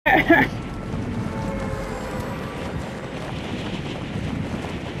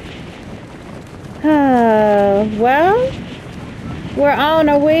Well, we're on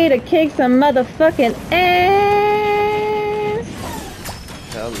our way to kick some motherfucking ass.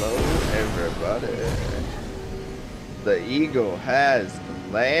 Hello, everybody. The Eagle has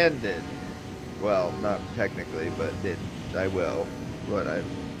landed. Well, not technically, but I will. But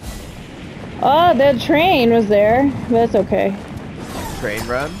Oh, the train was there. That's okay. Train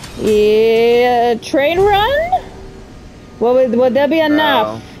run? Yeah, train run? Well, would there be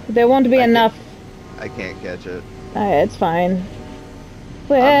enough? No, There won't be enough. I can't catch it. It's fine.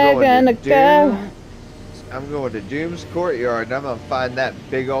 We're gonna go. I'm going to Doom's Courtyard and I'm gonna find that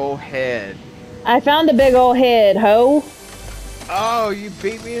big old head. I found the big old head, ho. Oh, you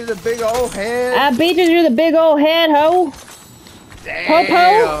beat me to the big old head? I beat you to the big old head, ho. Damn,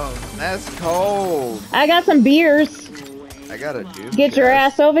 Ho-po. That's cold. I got some beers. I got a Doom. Get your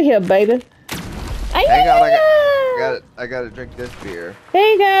ass over here, baby. Hang on, I gotta drink this beer.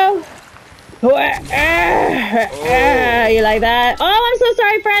 There you go. You like that? Oh, I'm so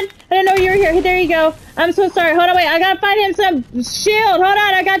sorry, friend. I didn't know you were here. There you go. I'm so sorry. Hold on, wait. I gotta find him some shield. Hold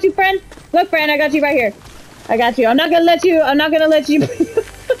on, I got you, friend. Look, friend, I got you right here. I got you. I'm not gonna let you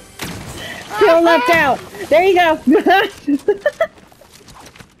feel left out. There you go.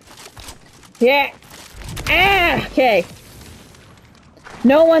 Yeah. Okay.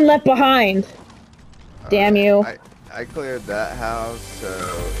 No one left behind. Damn you. I cleared that house, so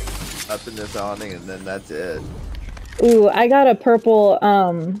up in this awning, and then that's it. Ooh, I got a purple,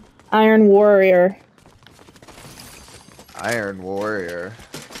 Iron Warrior. Iron Warrior.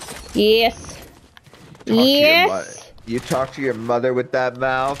 Yes. Yes. You talk to your mother with that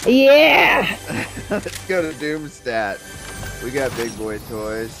mouth? Yeah. Let's go to Doomstat. We got big boy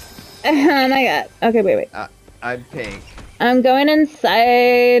toys. And I got... Okay, wait. I'm pink. I'm going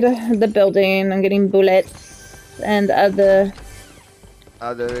inside the building. I'm getting bullets and other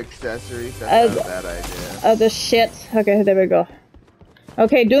accessories. That's not a bad idea. Other shit. Okay, there we go.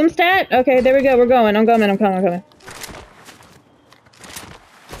 Okay, Doomstat? Okay, there we go. We're going. I'm coming.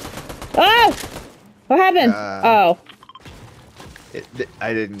 Oh! What happened? Oh.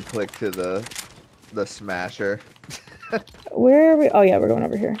 I didn't click to the smasher. Where are we? Oh, yeah, we're going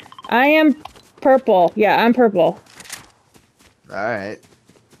over here. I am purple. Yeah, I'm purple. Alright.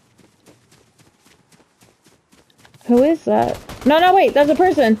 Who is that? No, wait, that's a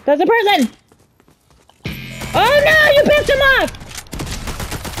person. That's a person! Oh no, you pissed him off!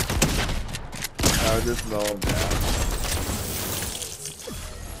 Oh, just mow him down.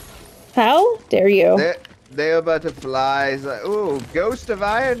 How dare you? They're about to fly. He's like, ooh, Ghost of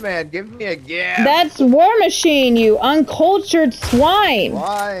Iron Man, give me a gift. That's War Machine, you uncultured swine.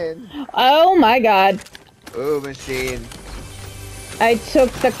 Swine. Oh my god. Ooh, machine. I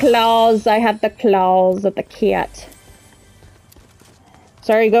took the claws. I have the claws of the cat.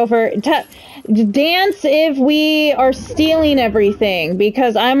 Sorry, Gopher. Dance if we are stealing everything,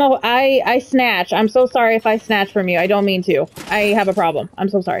 because I snatch. I'm so sorry if I snatch from you. I don't mean to. I have a problem. I'm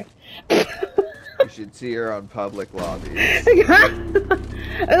so sorry. You should see her on public lobbies.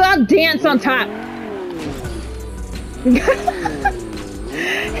 I'll dance on top.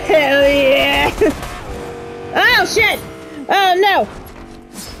 Hell yeah. Oh shit. Oh no.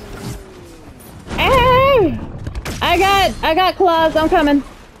 Oh. I got claws. I'm coming.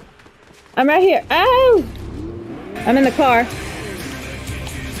 I'm right here. Oh. I'm in the car.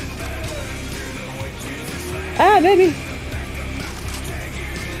 Ah, baby.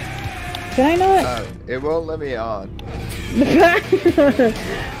 Can I not? It won't let me on.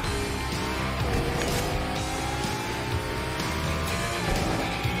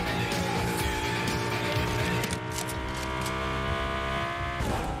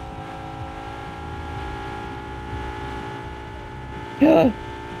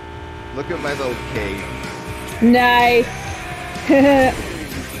 Look at my little cape. Nice.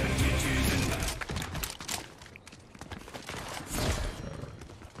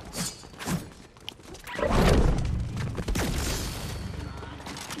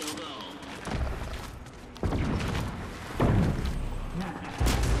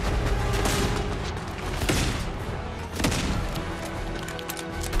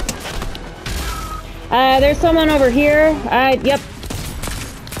 There's someone over here. Yep.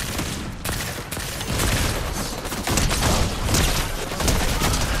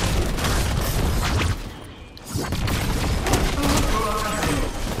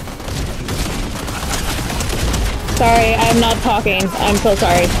 Sorry, I'm not talking. I'm so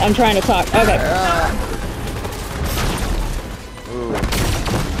sorry. I'm trying to talk. Okay. Ooh.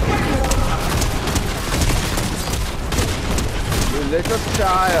 You little the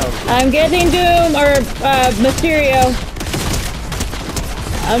child. I'm getting Doom or Mysterio.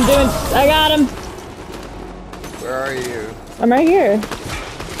 I got him. Where are you? I'm right here.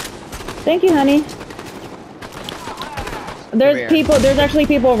 Thank you, honey. There's people. There's actually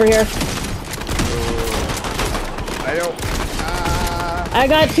people over here. I don't. I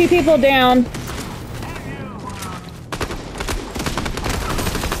got 2 people down.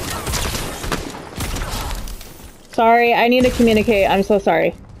 Sorry, I need to communicate. I'm so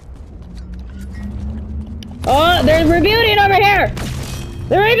sorry. Oh, they're rebooting over here!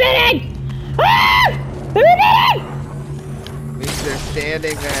 They're rebooting! Ah! They're rebooting! Means they're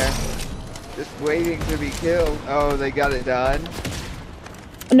standing there, just waiting to be killed. Oh, they got it done?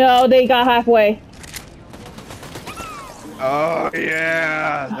 No, they got halfway. Oh,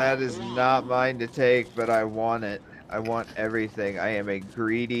 yeah! That is not mine to take, but I want it. I want everything. I am a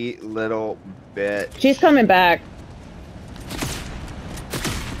greedy little bitch. She's coming back.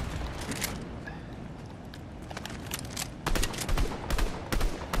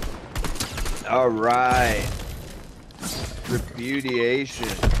 All right. Repudiation.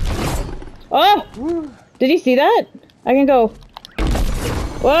 Oh! Woo. Did you see that? I can go.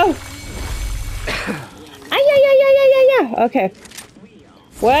 Whoa! Yeah. Okay.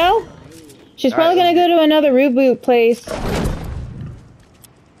 Well, she's probably gonna go to another reboot place.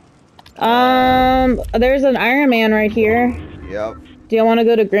 There's an Iron Man right here. Yep. Do you want to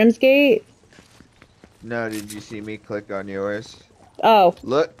go to Grimsgate? No, did you see me click on yours? Oh.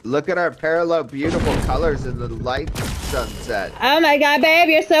 Look at our parallel beautiful colors in the light sunset. Oh my god, babe,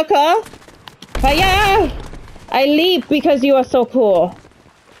 you're so cool. Hiya! I leap because you are so cool.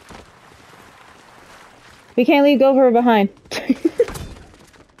 We can't leave Gopher behind.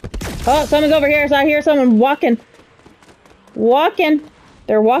 Oh, someone's over here. So I hear someone walking.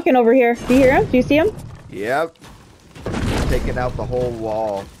 They're walking over here. Do you hear them? Do you see them? Yep. Taking out the whole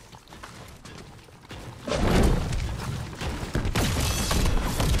wall.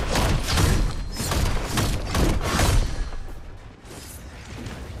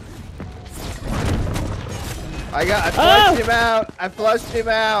 I flushed him out. I flushed him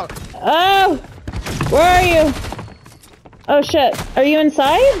out. Oh, where are you? Oh shit. Are you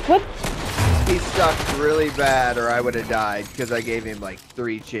inside? What? He sucked really bad or I would have died because I gave him like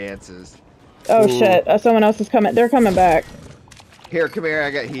 3 chances. Oh Ooh. shit. Someone else is coming. They're coming back. Here, come here.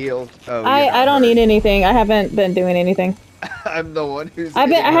 I got healed. Oh, I don't need anything. I haven't been doing anything. I'm the one who's I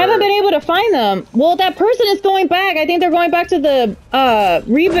haven't been able to find them. Well, that person is going back. I think they're going back to the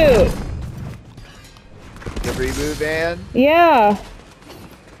reboot. The reboot van? Yeah.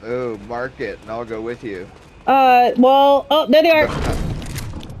 Oh, mark it, and I'll go with you. Well, oh, there they are.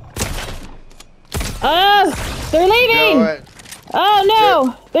 Oh, they're leaving. Oh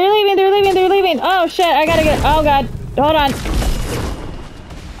no, they're leaving. Oh shit, I gotta get. Oh god, hold on.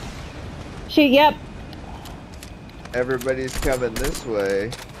 Yep. Everybody's coming this way.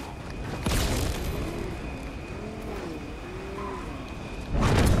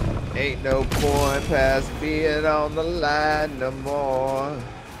 Ain't no point past being on the line no more.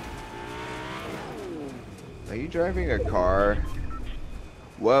 Are you driving a car?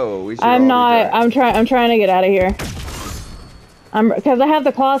 Whoa, we should. I'm not. I'm trying to get out of here. Because I have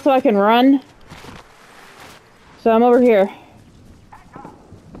the claw so I can run. So I'm over here.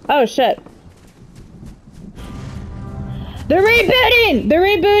 Oh shit. They're rebooting! They're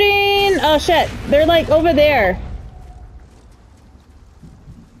rebooting! Oh shit. They're like over there.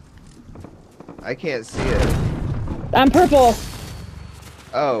 I can't see it. I'm purple.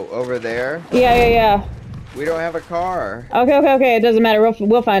 Oh, over there? Yeah. We don't have a car. Okay. It doesn't matter.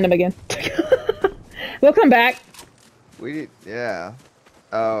 We'll find them again. We'll come back. Yeah.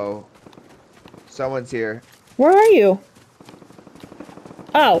 Oh. Someone's here. Where are you?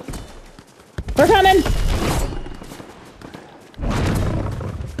 Oh. We're coming.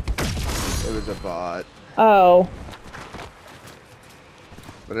 It was a bot. Oh.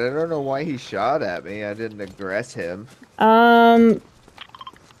 But I don't know why he shot at me. I didn't aggress him.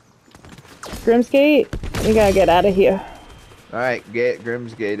 Grimsgate? We gotta get out of here. Alright,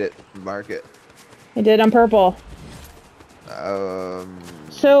 Grimsgate it. Mark it. I did, I'm purple.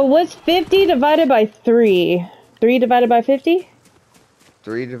 So what's 50 divided by 3? 3 divided by 50?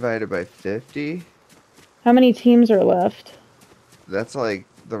 3 divided by 50? How many teams are left? That's like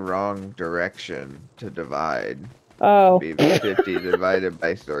the wrong direction to divide. Oh. It'd be 50 divided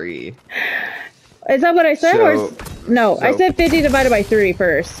by 3. Is that what I said? No, I said 50 divided by 3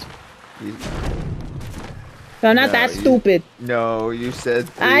 first. So I'm not that stupid. No, you said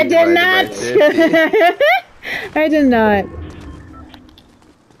 3 I did not. I did not.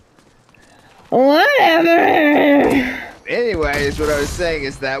 Whatever. Anyways, what I was saying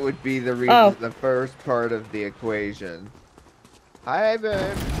is that would be the reason, the first part of the equation. Hi,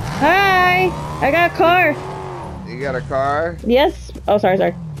 babe. Hi! I got a car. You got a car? Yes. Oh,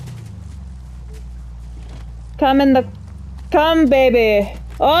 sorry. Come, baby.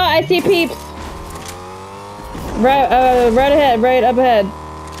 Oh, I see peeps. Right ahead, right up ahead.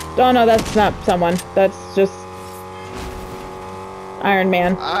 Oh no, that's not someone. That's just Iron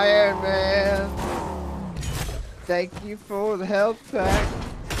Man. Iron Man. Thank you for the health pack.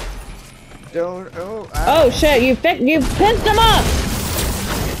 Oh shit! You pinched him up.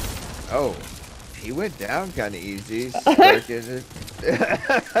 Oh, he went down kind of easy. If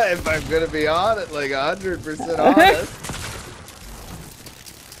I'm gonna be honest, like 100% honest.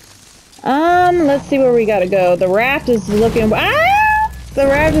 Let's see where we gotta go. The raft is looking. The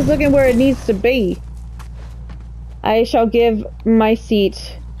raft is looking where it needs to be. I shall give my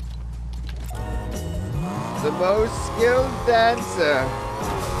seat. The most skilled dancer.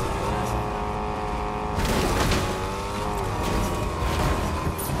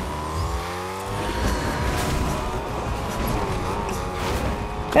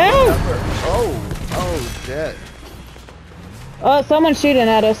 Oh, shit. Oh, someone's shooting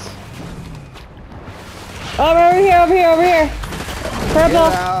at us. Oh, over here. Purple.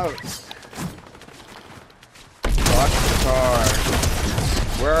 Get out. Watch the car.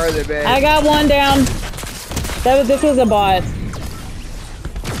 Where are they, babe? I got one down. This was a bot.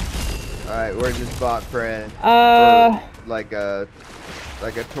 Alright, where's this bot friend? Or like a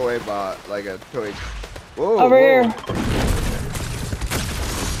toy bot, like a toy. Whoa, over here.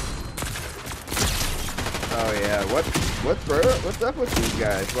 Oh yeah, what's up with these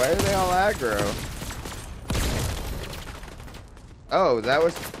guys? Why are they all aggro? Oh, that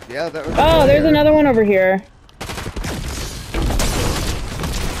was. Oh, there's another one over here.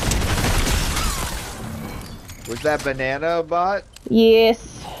 Was that banana a bot?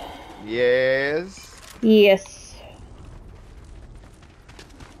 Yes. Yes. Yes.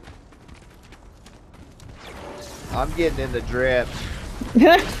 I'm getting in the drip.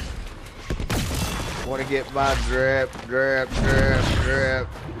 Want to get my drip.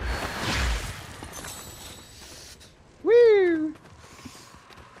 Woo!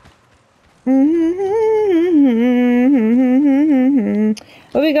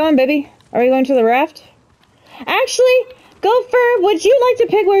 Where are we going, baby? Are we going to the raft? Actually, Gopher, would you like to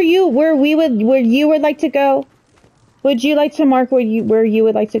pick where you would like to go? Would you like to mark where you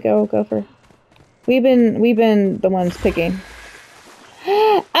would like to go, Gopher? We've been the ones picking.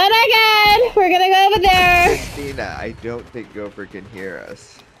 Oh my god! We're gonna go over there! Christina, I don't think Gopher can hear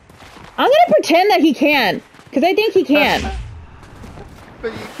us. I'm gonna pretend that he can, because I think he can.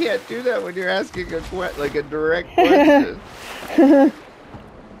 But you can't do that when you're asking a direct question.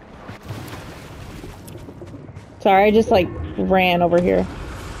 Sorry, I just ran over here.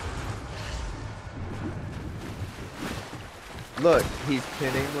 Look, he's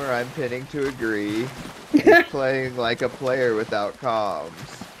pinning where I'm pinning to agree. He's playing like a player without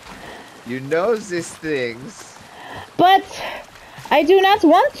comms. You know these things. But I do not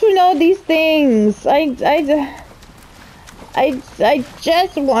want to know these things. I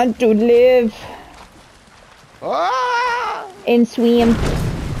just want to live. Ah! And swim.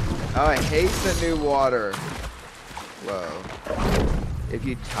 Oh, I hate the new water. Whoa. If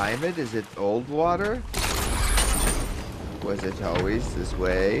you time it, is it old water? Was it always this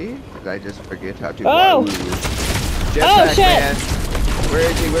way? Did I just forget how to? Oh! Jetpack shit! Man.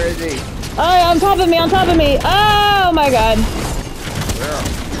 Where is he? Oh, on top of me! Oh my god! Where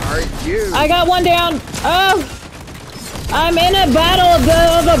are you? I got one down. Oh! I'm in a battle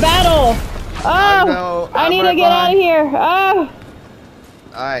of a battle. Oh! No, I need to get out of here. Oh!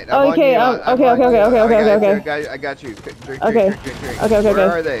 Alright, okay. I got you. Drink. Okay. Where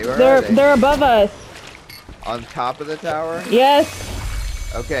are they? They're above us. On top of the tower? Yes.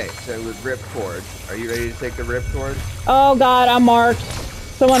 Okay, so with ripcord. Are you ready to take the ripcord? Oh god, I'm marked.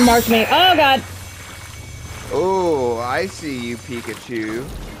 Someone marked me. Oh god. Oh, I see you, Pikachu.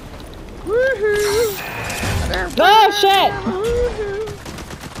 Woohoo! Oh shit!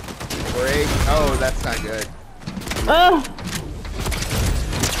 Break. Oh, that's not good. Oh.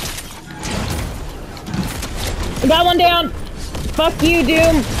 I got one down. Fuck you,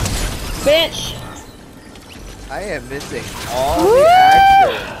 Doom. Bitch. I am missing all the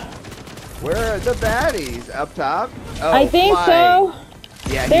action. Where are the baddies? Up top? Oh, I think so.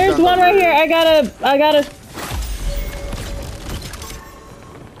 Yeah, there's one right here. I gotta.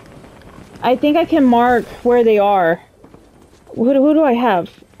 I think I can mark where they are. Who do I have?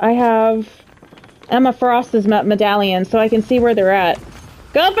 I have Emma Frost's medallion, so I can see where they're at.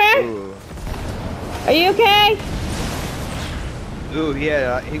 Gopher! Ooh. Are you okay? Ooh, he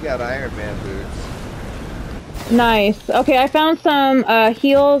got Iron Man boots. Nice. Okay, I found some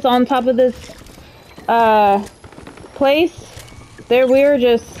heals on top of this place. There, we were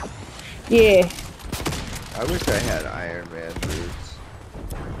just, yeah. I wish I had Iron Man boots.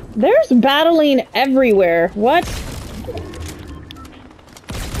 There's battling everywhere. What?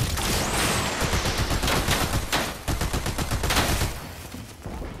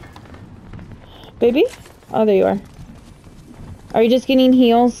 Baby? Oh, there you are. Are you just getting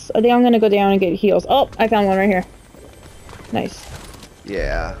heals? I think I'm gonna go down and get heals. Oh, I found one right here. Nice.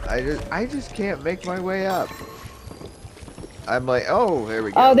 Yeah, I just can't make my way up. I'm like, oh, there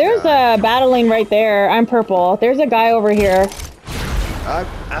we go. Oh, there's a battling right there. I'm purple. There's a guy over here.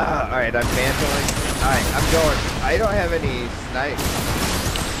 Alright, I'm mantling. Alright, I'm going. I don't have any snipes.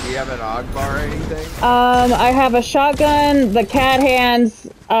 Do you have an Ogbar or anything? I have a shotgun, the cat hands,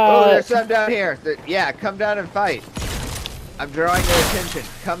 oh, there's some down here. Yeah, come down and fight. I'm drawing their attention.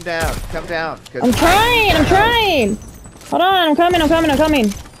 Come down, come down. I'm trying! Hold on, I'm coming.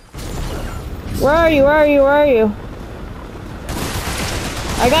 Where are you? I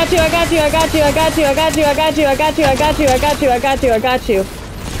got you.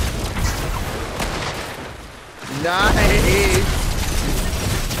 Nice!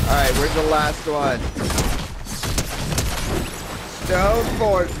 Alright, where's the last one?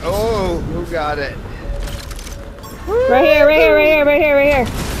 Stonefort. Oh, who got it? Right here. Where are we?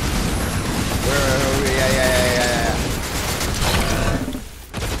 Yeah.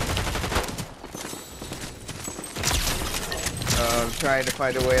 I'm trying to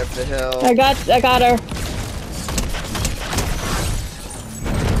find a way up the hill. I got her.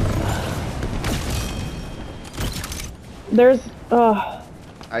 There's,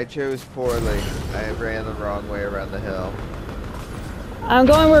 I chose poorly. I ran the wrong way around the hill. I'm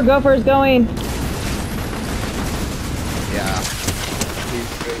going where Gopher's going. Yeah.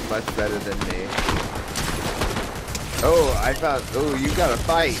 He's doing much better than me. Oh, I found... Oh, you gotta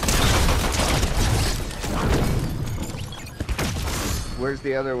fight. Where's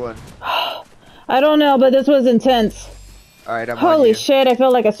the other one? I don't know, but this was intense. Alright, I'm on Holy you. shit, I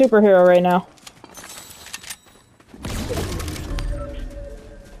feel like a superhero right now.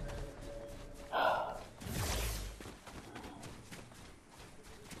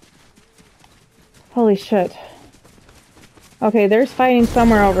 Holy shit. Okay, there's fighting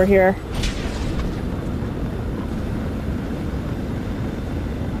somewhere over here.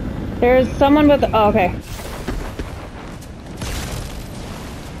 There's someone with... Oh, okay.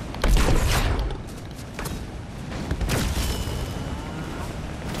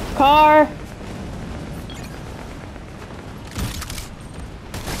 Car! I'm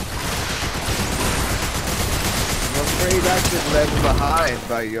afraid I've been left behind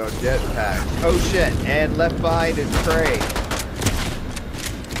by your jetpack. Oh shit, and left behind in prey.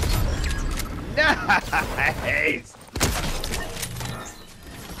 Nice!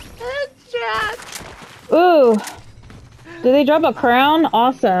 Headshot! Ooh! Did they drop a crown?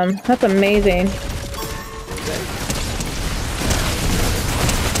 Awesome. That's amazing.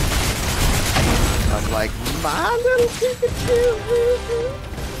 I'm like, my little Pikachu!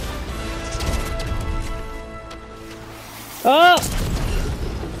 Oh!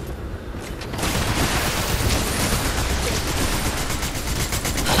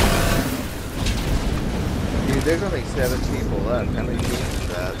 Dude, there's only 7 people left. How many teams is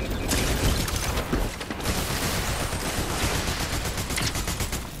that?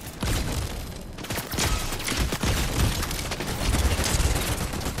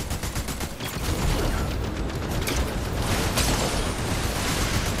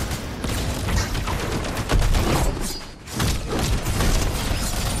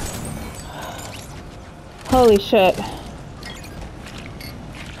 Holy shit.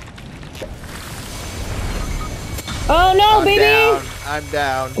 Oh no, baby! Down. I'm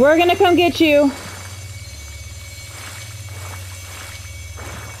down. We're gonna come get you.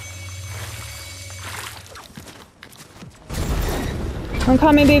 I'm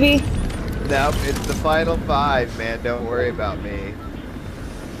coming, baby. Nope, it's the final 5, man. Don't worry about me.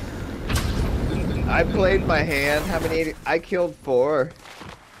 I played my hand. How many? I killed 4.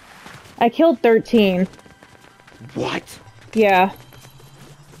 I killed 13. What? Yeah.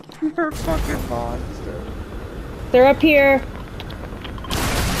 You're a fucking monster. They're up here.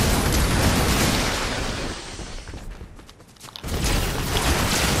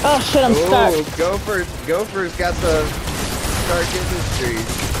 Oh shit, I'm stuck. Gopher's got the Stark Industries.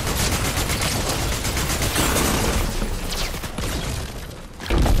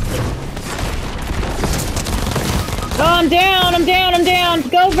 Oh, I'm down.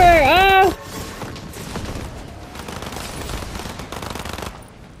 Gopher! Oh!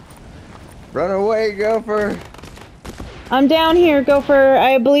 Run away, Gopher. I'm down here, Gopher.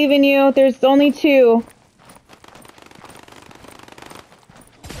 I believe in you. There's only 2.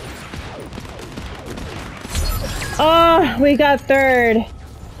 Oh, we got 3rd.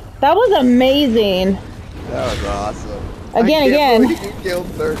 That was amazing. That was awesome. Again. You killed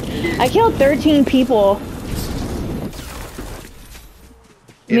 13. I killed 13 people.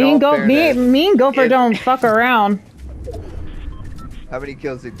 Me and Gopher don't fuck around. How many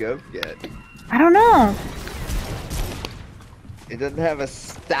kills did Gopher get? I don't know. It doesn't have a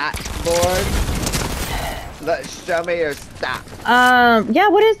stat board. Show me your stat. Yeah,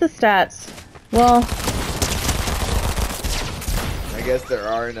 what is the stats? Well, I guess there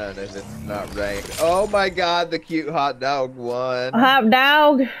are none if it's not ranked. Oh my god, the cute hot dog won. hot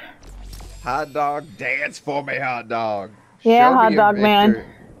dog. Hot dog, dance for me, hot dog. Yeah, Show hot me dog man.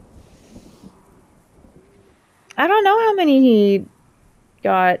 victory. I don't know how many he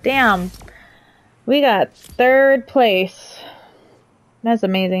got. Damn. We got 3rd place. That's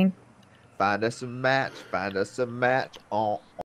amazing. Find us a match. Find us a match.